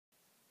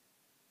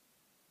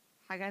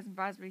Hi guys, I'm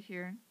Bespin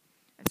here.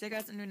 And today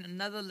guys, I'm doing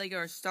another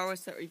LEGO Star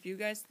Wars set review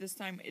guys. This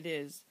time it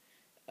is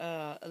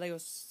a LEGO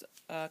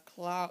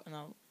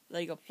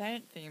LEGO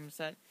Planet theme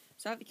set.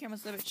 So if the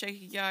camera's a little bit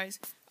shaky guys,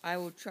 I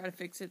will try to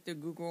fix it through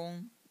Google.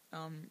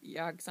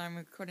 Because I'm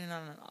recording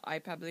on an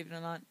iPad, believe it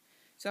or not.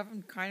 So if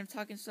I'm kind of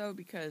talking slow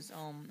because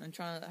I'm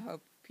trying to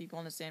help people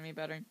understand me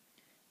better.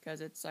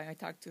 Because it's like I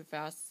talk too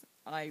fast.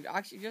 I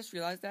actually just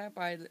realized that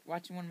by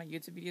watching one of my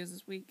YouTube videos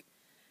this week.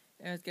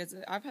 Because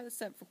I've had this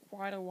set for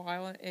quite a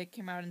while. It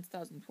came out in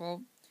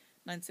 2012,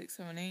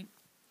 9678.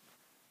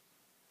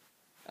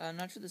 I'm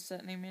not sure the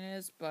set name it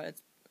is, but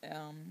it's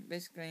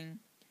basically.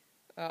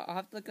 I'll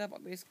have to look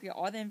up basically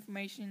all the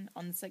information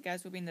on the set,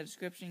 guys, will be in the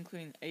description,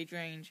 including age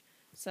range,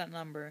 set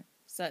number,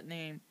 set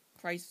name,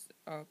 price,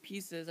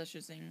 pieces, I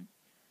should say,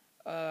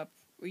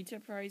 retail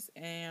price,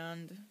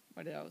 and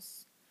what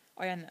else?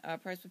 Oh yeah,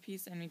 and, price per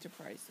piece and retail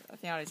price. I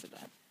think I already said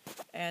that.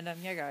 And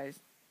yeah,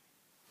 guys,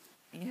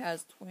 it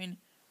has twin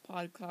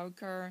pod cloud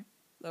car,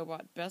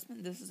 robot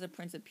Bespin. This is a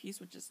printed piece,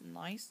 which is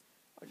nice.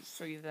 I'll just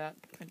show you that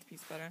printed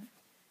piece better.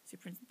 See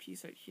printed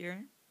piece right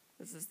here.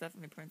 This is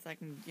definitely printed. I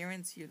can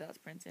guarantee you that's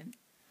printed.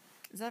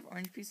 Does it have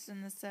orange pieces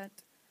in this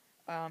set?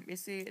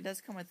 Basically, it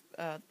does come with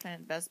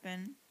Planet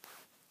Bespin.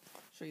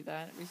 Show you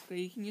that.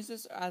 Basically, you can use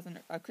this as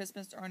a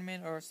Christmas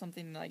ornament or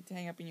something like to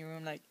hang up in your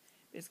room. Like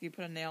basically,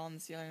 put a nail on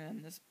the ceiling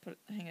and just put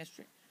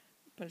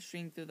a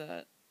string through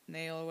the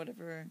nail or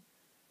whatever,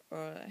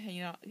 or hang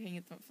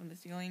it from the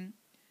ceiling.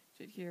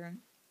 Right here.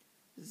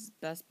 This is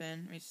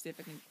Bespin. Let me see if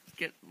I can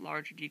get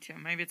larger detail.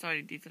 Maybe it's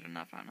already detailed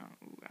enough. I don't know.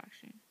 Ooh,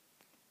 actually.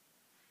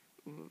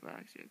 Ooh, that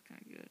actually looks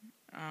kind of good.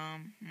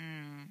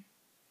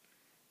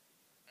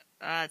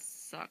 That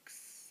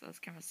sucks.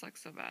 That kind of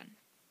sucks so bad.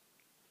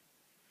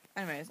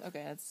 Anyways,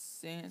 okay, let's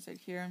see. It's right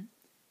here.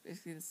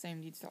 Basically the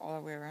same detail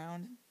all the way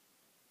around.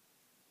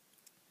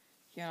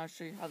 Here, I'll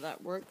show you how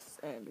that works.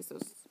 So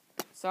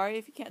sorry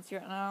if you can't see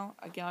it now.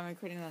 Again, I'm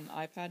recording on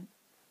an iPad.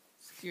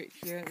 See right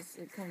here.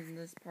 It comes in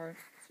this part.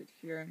 Right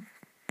here.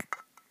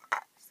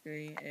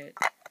 Basically, it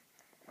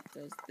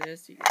does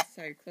this. You can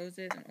decide to close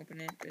it and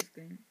open it.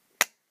 Basically,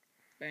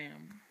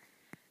 bam.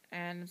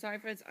 And I'm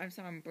sorry if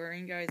I'm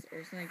blurring, guys,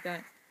 or something like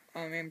that.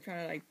 I'm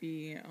trying to like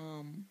be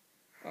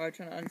trying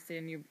to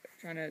understand you,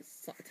 trying to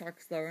talk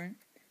slower.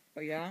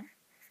 But yeah,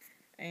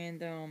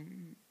 and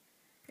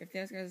if you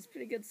ask guys, it's a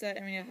pretty good set.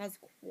 I mean, it has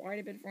quite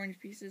a bit of orange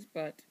pieces,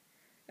 but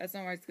that's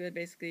not why it's good,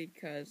 basically,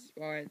 because,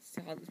 well, it's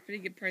a pretty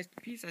good price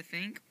per piece, I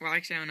think. Well,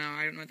 actually, I don't know.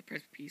 I don't know what the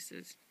price per piece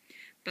is.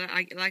 But,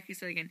 like I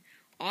said again,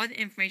 all the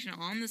information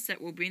on the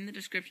set will be in the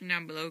description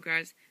down below,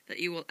 guys, that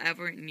you will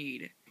ever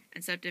need.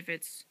 Except if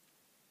it's,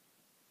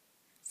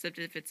 what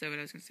I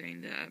was going to say,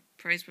 the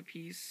price per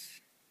piece.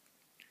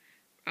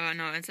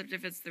 No, except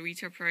if it's the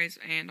retail price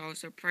and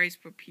also price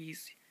per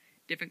piece,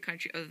 different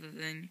country other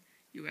than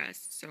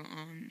US. So,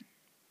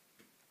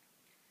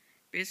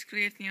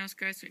 basically, everything else,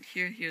 guys, right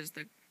here, here's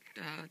the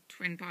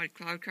twin pod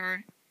cloud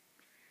car.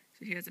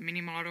 So here's a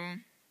mini model.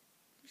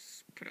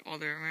 Just put it all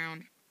the way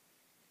around.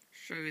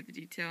 Show you the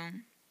detail.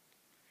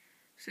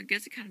 So I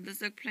guess it kind of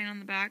does look plain on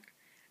the back.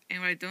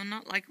 And what I do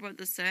not like about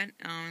the set,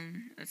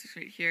 that's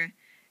right here,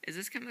 is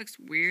this kind of looks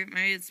weird.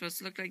 Maybe it's supposed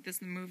to look like this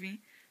in the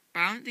movie, but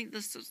I don't think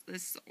this it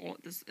looks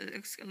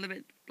a little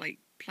bit like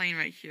plain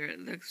right here. It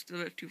looks a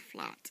little bit too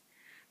flat.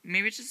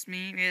 Maybe it's just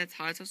me. Maybe that's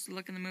how it's supposed to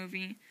look in the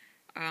movie.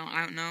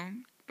 I don't know.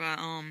 But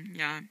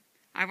yeah.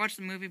 I watched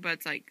the movie, but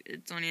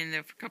it's only in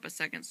there for a couple of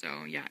seconds,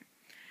 so yeah.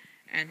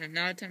 And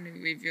now time to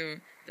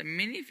review the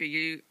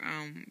minifigure,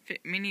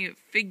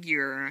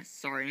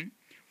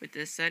 with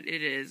this set.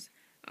 It is,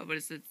 what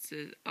is it?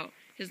 Oh,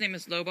 his name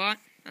is Lobot.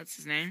 That's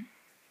his name.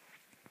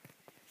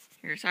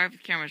 Here, sorry if the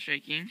camera's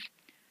shaking.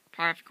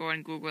 Probably have to go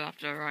and Google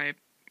after I,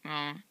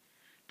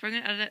 probably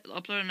gonna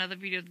upload another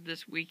video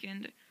this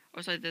weekend.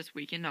 Or sorry,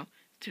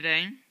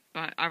 today.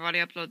 But I've already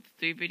uploaded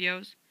 3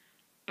 videos.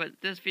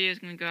 But this video is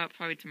gonna go up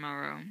probably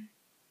tomorrow.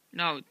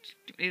 No,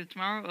 either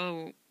tomorrow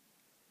or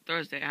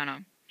Thursday, I don't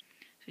know.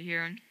 So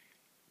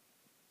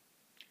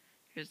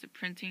here's the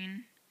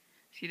printing.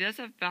 See, he does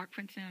have back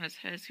printing on his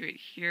head, so right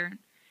here.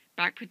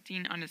 Back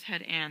printing on his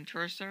head and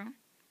torso.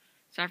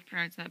 Sorry for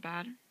pronouncing that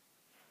bad.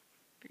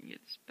 But you can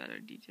get this better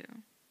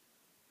detail.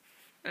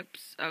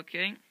 Oops,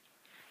 okay.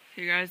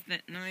 Here guys,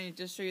 let me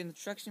just show you the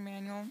instruction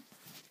manual.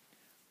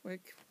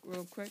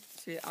 Real quick,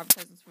 see the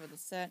advertisements for the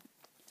set.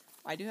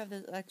 I do have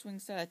this X-Wing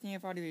set. I think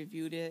I've already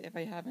reviewed it. If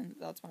I haven't,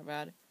 that's my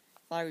bad.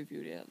 I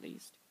reviewed it at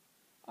least.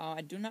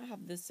 I do not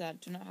have this set.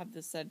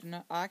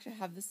 I actually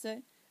have this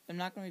set. I'm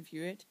not going to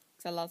review it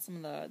because I lost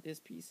some of these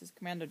pieces.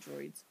 Commando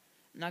droids.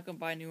 I'm not going to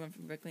buy a new one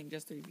from Bricklink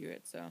just to review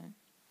it. So,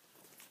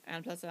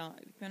 and plus,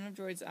 Commando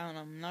droids. I don't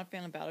know. I'm not a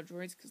fan of battle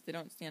droids because they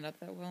don't stand up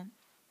that well.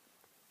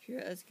 Here,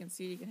 as you can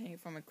see, you can hang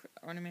it from an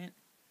ornament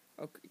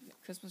or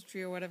Christmas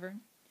tree or whatever.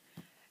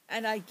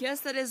 And I guess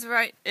that is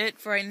it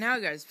for right now,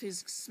 guys.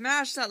 Please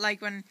smash that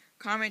like button,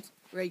 comment,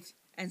 rate,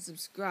 and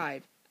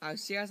subscribe. I'll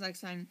see you guys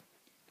next time.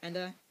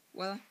 And,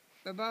 well,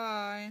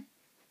 bye-bye.